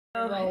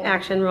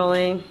Action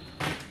rolling.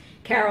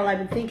 Carol, I've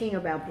been thinking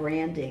about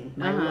branding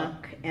my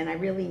look, and I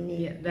really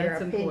need your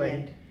opinion.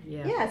 Important.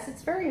 Yeah. Yes,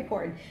 it's very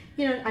important.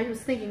 You know, I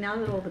was thinking now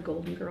that all the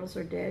Golden Girls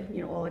are dead,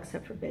 you know, all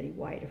except for Betty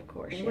White, of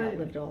course. She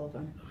outlived all of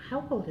them.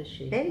 How old is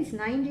she? Betty's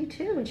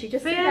 92, and she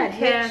just did that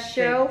hit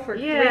show for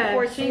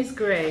 3-4 seasons. She's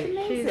great.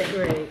 She's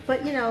great.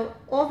 But, you know,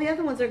 all the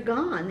other ones are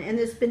gone, and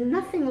there's been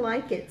nothing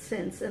like it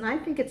since. And I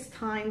think it's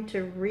time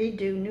to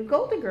redo new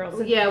Golden Girls.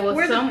 And yeah, well,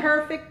 we're the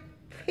perfect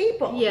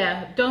people.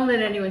 Yeah, don't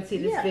let anyone see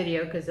this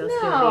video because they'll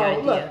steal the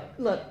idea.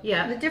 Look.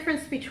 Yeah. The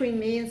difference between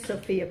me and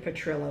Sophia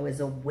Petrillo is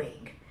a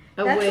wig.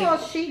 That's all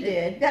she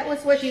did. That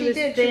was what she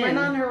did. She went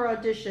on her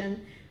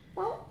audition.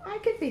 Well, I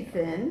could be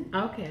thin.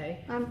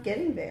 Okay. I'm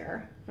getting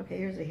there. Okay,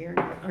 here's a hearing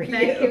aid for you.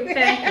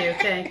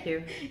 Thank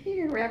you.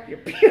 You can wrap your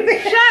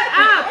pubic. Shut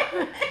up!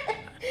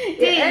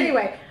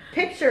 Anyway,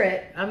 picture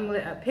it.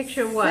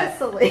 Picture what?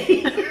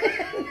 Sicily.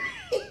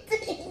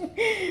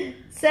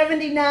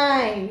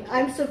 79.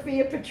 I'm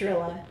Sophia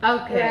Petrillo.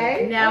 Okay.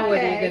 Right? Now what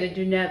are you going to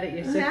do now that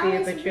you're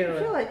Sophia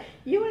Petrillo?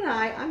 You and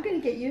I'm going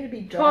to get you to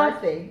be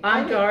Dorothy.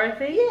 I'm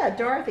Dorothy? Yeah,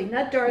 Dorothy.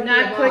 Not Dorothy.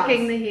 Not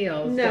clicking the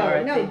heels.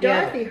 No,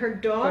 Dorothy, her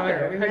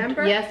daughter.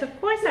 Remember? Yes,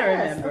 of course I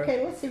remember.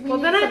 Okay, let's see. Well,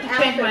 then I have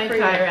to change my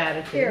entire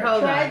attitude. Here,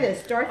 try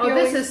this. Dorothy. Oh,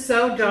 this is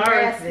so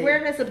Dorothy.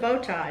 Wear it as a bow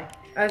tie.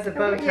 As a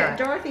bow tie. Yeah,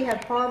 Dorothy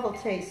had horrible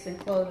taste in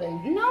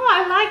clothing. No,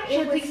 I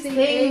like these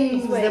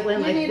things that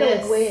went like this. You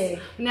need a wig.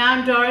 Now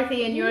I'm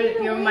Dorothy and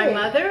you're my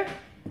mother?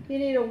 You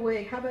need a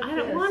wig. How about this? I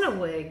don't want a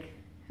wig.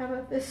 How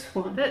about this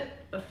one?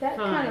 That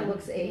kind of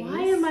looks 80s.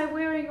 Why am I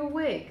wearing a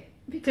wig?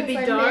 Because to be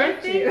I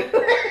Dorothy?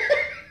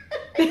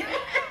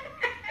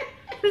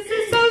 This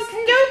is so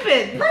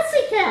stupid.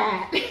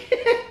 Pussycat.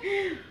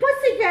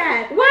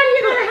 Pussycat. Why are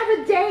you going to have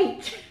a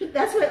date?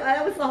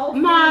 That was the whole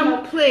thing.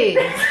 Mom, please.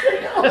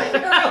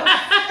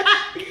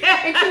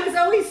 And she was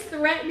always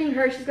threatening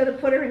her. She's going to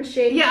put her in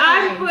Shady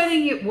Pines. I'm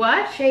putting you,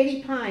 what?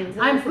 Shady Pines.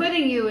 I'm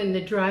putting you in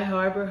the Dry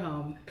Harbor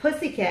home.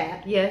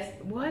 Pussycat. Yes.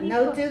 What?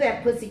 No, do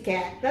that,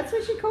 Pussycat. That's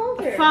what she called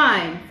her.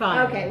 Fine.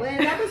 Okay, well,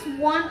 and that was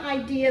one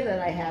idea that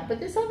I had, but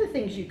there's other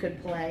things you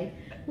could play.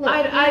 Look,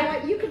 you know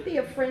what? You could be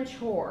a French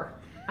whore.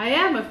 I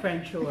am a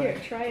French whore. Here,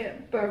 try a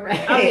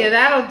beret. Oh, yeah,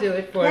 that'll do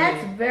it for me.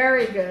 That's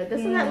very good.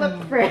 Doesn't that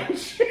look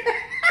French? Do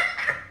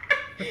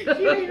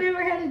you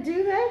remember how to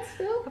do that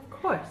still? Of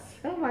course.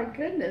 Oh my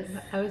goodness.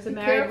 I was a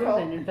married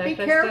woman. In fact, be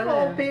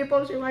careful,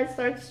 people. She might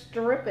start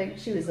stripping.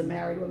 She was a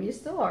married woman. You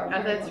still are.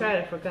 Oh, that's right.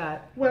 I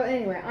forgot. Well,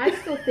 anyway, I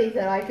still think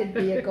that I could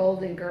be a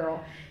Golden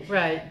Girl.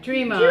 Right.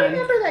 Dream on. Do you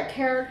remember that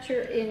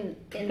character in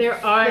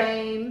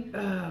Fame?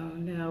 Oh,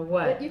 no.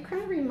 What? But you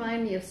kind of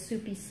remind me of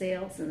Soupy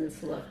Sales in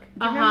this look.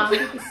 Do you remember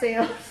Soupy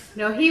Sales?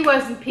 No, he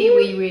wasn't Pee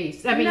Wee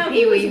Reese. I mean,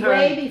 Pee Wee Herman.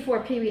 Way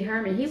before Pee Wee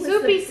Herman. He was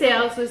Soupy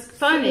Sales was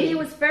funny. He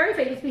was very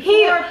famous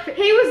before.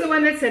 He was the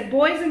one that said,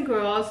 "Boys and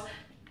girls,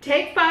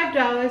 take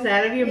 $5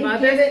 out of your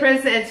mother's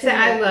purse and say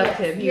I loved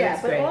him." He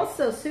was great. But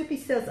also Soupy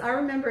Sales. I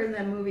remember in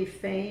that movie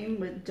Fame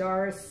with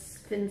Doris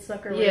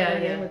Finsucker,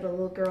 with the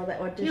little girl that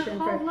auditioned. Your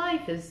whole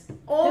life is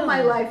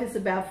my life is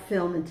about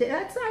film, and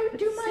that's I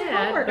do my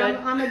homework.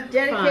 I'm a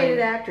dedicated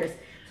actress.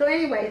 So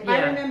anyway,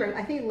 I remember.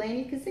 I think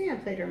Lainey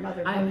Kazan played her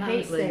mother. If I'm not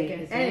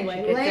mistaken.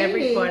 Anyway, she gets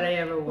every part I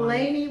ever wanted.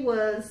 Lainey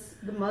was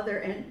the mother,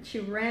 and she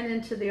ran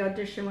into the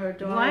audition with her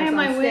daughter. Why am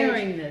I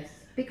wearing this?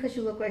 Because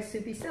you look like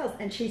Soupy Sales,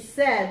 and she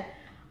said,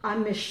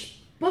 "I'm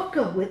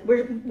mishpucha with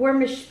we're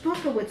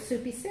mishpucha with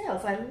Soupy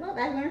Sales." I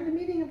learned the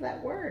meaning of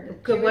that word.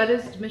 Good. What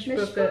is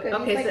mishpucha?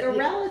 Okay, it's like a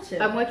relative.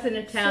 What's an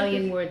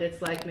Italian word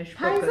that's like mishpucha?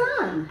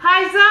 Paisan.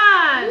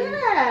 Paisan.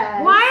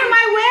 Yeah. Why am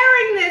I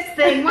wearing this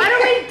thing? What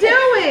are we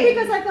doing?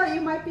 Because I thought you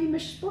might be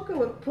mishpucha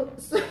with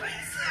Soupy Sales.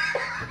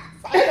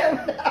 I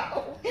don't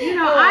know. You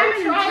know, I'm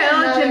an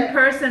intelligent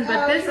person,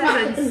 but this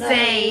is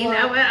insane.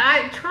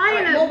 I'm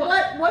trying to.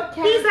 Well, what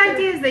these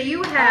ideas that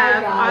you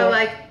have are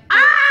like,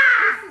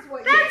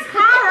 that's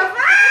horrible.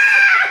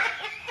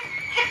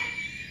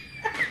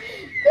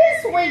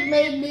 This wig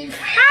made me.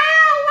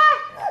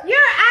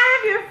 You're out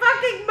of your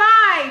fucking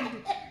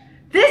mind.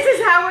 This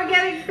is how we're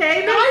getting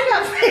famous. I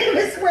got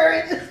famous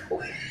wearing this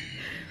wig.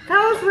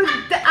 Those were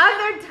the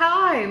other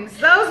times.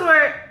 Those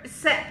were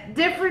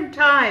different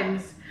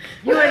times.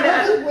 You were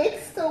the wig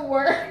still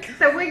works.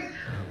 The wig.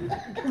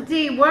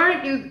 Dee,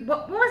 weren't you?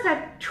 What was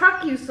that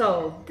truck you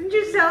sold? Didn't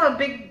you sell a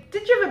big?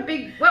 Did you have a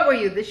big? What were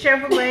you? The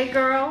Chevrolet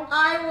girl?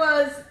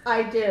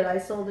 I did. I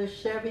sold a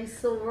Chevy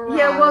Silverado.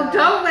 Yeah. Well,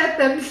 don't let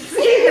them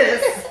see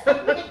this.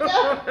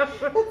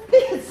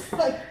 It's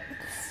like.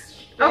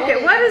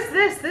 Okay. What is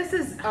this? This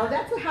is. Oh,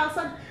 that's a house.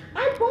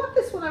 I bought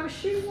this when I was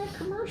shooting a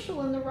commercial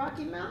in the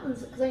Rocky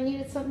Mountains because I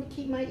needed something to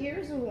keep my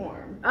ears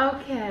warm.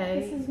 Okay.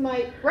 This is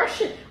my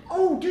Russian.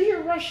 Oh, do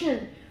your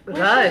Russian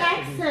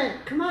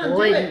accent. Come on,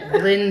 do it.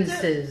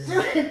 Blinzes. Do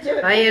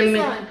it. I am.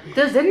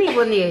 Does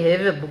anyone here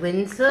have a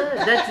blinza?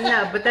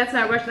 But that's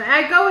not Russian.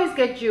 I always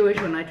get Jewish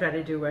when I try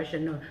to do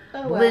Russian. No.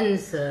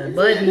 Blinza.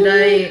 But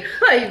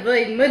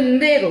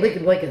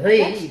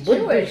That's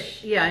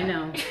Jewish. Yeah, I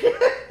know.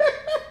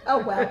 Oh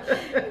well,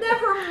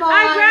 never mind.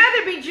 I'd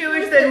rather be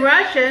Jewish than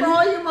Russian. For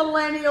all you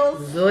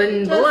millennials,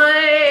 don't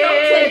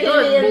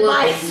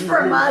nice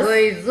from us.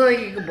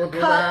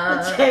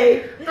 Cut the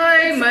tape.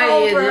 It's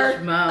over.